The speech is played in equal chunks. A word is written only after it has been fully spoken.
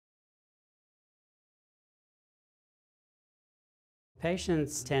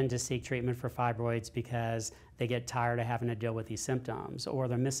Patients tend to seek treatment for fibroids because they get tired of having to deal with these symptoms, or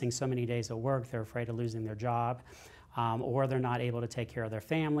they're missing so many days of work they're afraid of losing their job, or they're not able to take care of their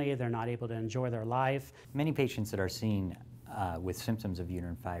family, they're not able to enjoy their life. Many patients that are seen with symptoms of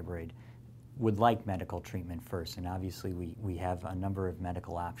uterine fibroid would like medical treatment first, and obviously we have a number of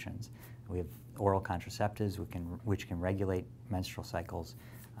medical options. We have oral contraceptives which can regulate menstrual cycles.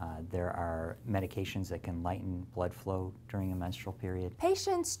 There are medications that can lighten blood flow during a menstrual period.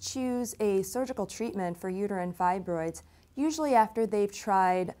 Patients choose a surgical treatment for uterine fibroids usually after they've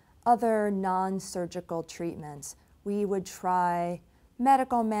tried other non-surgical treatments. We would try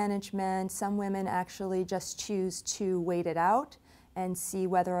medical management. Some women actually just choose to wait it out and see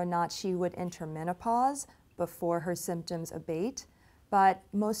whether or not she would enter menopause before her symptoms abate. But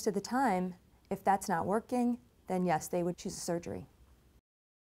most of the time, if that's not working, then yes, they would choose surgery.